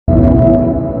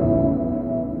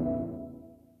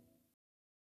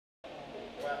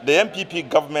the MPP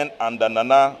government under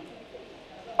Nana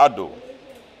Addo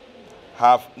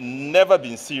have never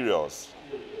been serious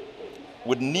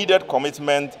with needed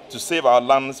commitment to save our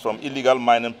lands from illegal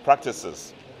mining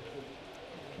practices.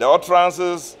 The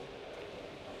utterances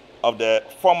of the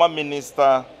former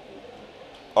Minister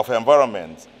of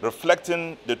Environment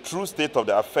reflecting the true state of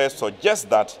the affairs suggest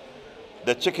that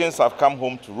the chickens have come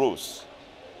home to roost.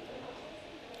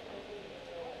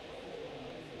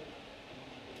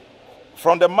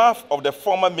 From the mouth of the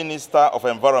former Minister of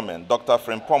Environment, Dr.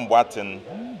 Frimpong Boateng,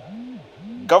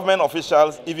 government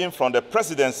officials, even from the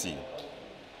presidency,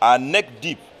 are neck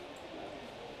deep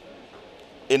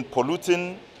in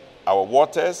polluting our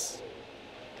waters,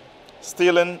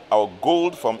 stealing our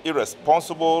gold from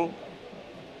irresponsible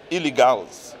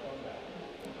illegals.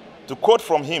 To quote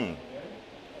from him,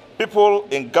 people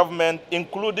in government,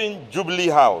 including Jubilee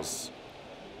House,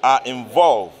 are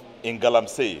involved in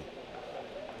galamsey.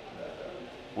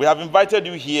 We have invited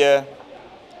you here,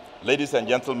 ladies and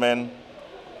gentlemen,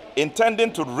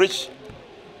 intending to reach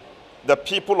the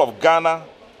people of Ghana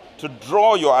to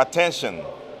draw your attention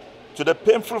to the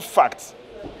painful fact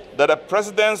that the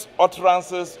President's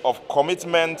utterances of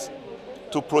commitment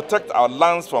to protect our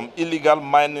lands from illegal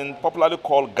mining, popularly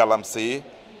called galamsey,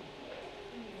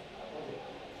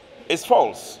 is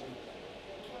false.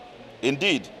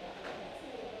 Indeed,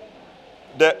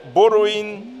 the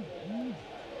borrowing,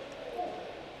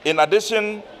 in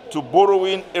addition to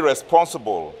borrowing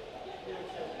irresponsible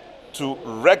to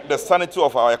wreck the sanity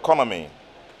of our economy,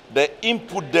 they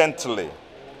impudently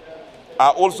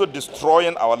are also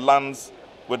destroying our lands,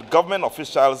 with government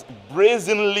officials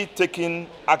brazenly taking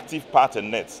active part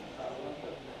in it.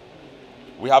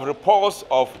 We have reports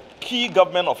of key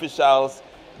government officials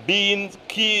being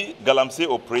key galamsey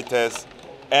operators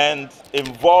and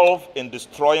involved in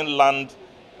destroying land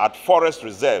at forest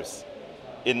reserves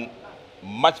in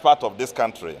much part of this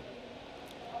country.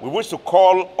 We wish to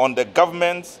call on the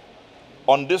government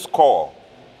on this call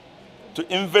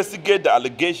to investigate the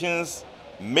allegations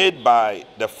made by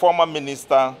the former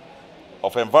Minister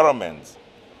of Environment.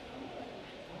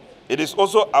 It is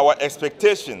also our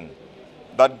expectation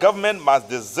that government must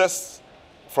desist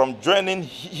from joining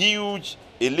huge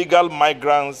illegal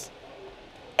migrants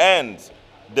and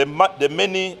the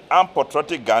many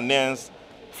unpatriotic Ghanaians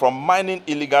from mining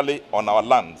illegally on our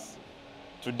lands.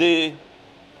 Today,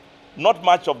 not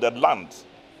much of the land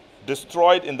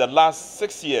destroyed in the last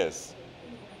 6 years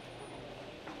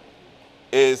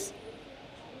is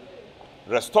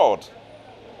restored.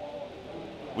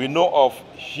 We know of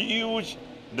huge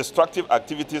destructive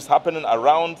activities happening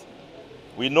around.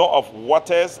 We know of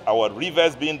waters, our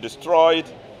rivers being destroyed.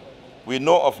 We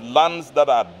know of lands that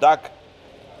are dark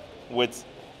with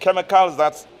chemicals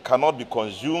that cannot be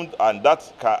consumed and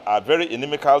that are very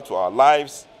inimical to our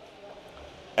lives.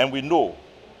 And we know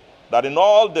that in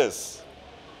all this,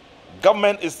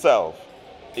 government itself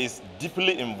is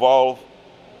deeply involved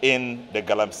in the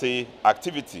galamsey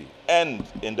activity and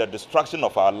in the destruction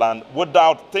of our land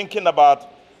without thinking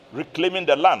about reclaiming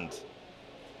the land.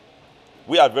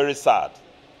 We are very sad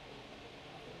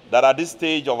that at this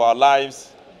stage of our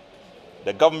lives,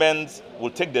 the government will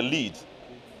take the lead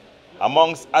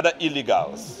amongst other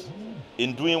illegals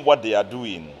in doing what they are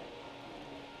doing.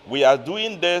 We are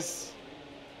doing this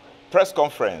press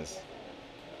conference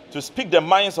to speak the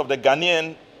minds of the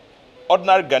Ghanaian,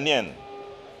 ordinary Ghanaian,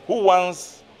 who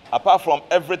wants, apart from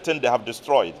everything they have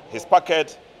destroyed, his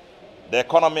pocket, the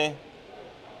economy,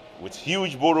 with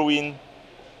huge borrowing,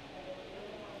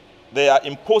 they are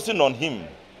imposing on him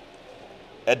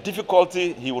a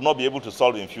difficulty he will not be able to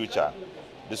solve in future,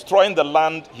 destroying the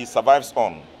land he survives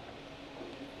on.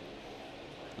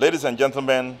 Ladies and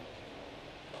gentlemen,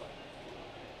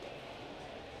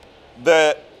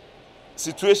 the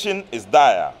situation is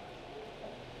dire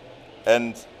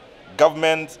and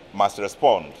government must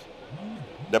respond.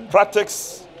 The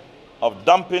practice of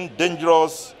dumping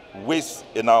dangerous waste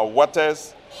in our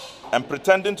waters and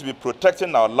pretending to be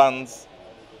protecting our lands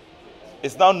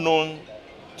is now known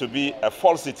to be a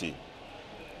falsity.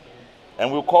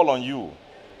 And we'll call on you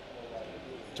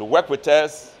to work with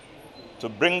us to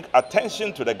bring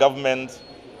attention to the government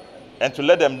and to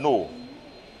let them know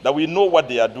that we know what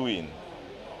they are doing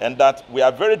and that we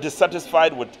are very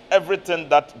dissatisfied with everything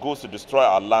that goes to destroy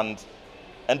our land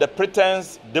and the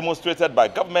pretense demonstrated by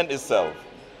government itself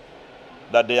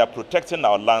that they are protecting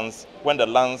our lands when the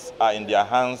lands are in their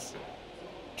hands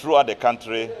throughout the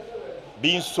country,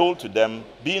 being sold to them,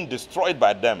 being destroyed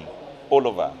by them all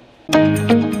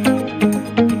over.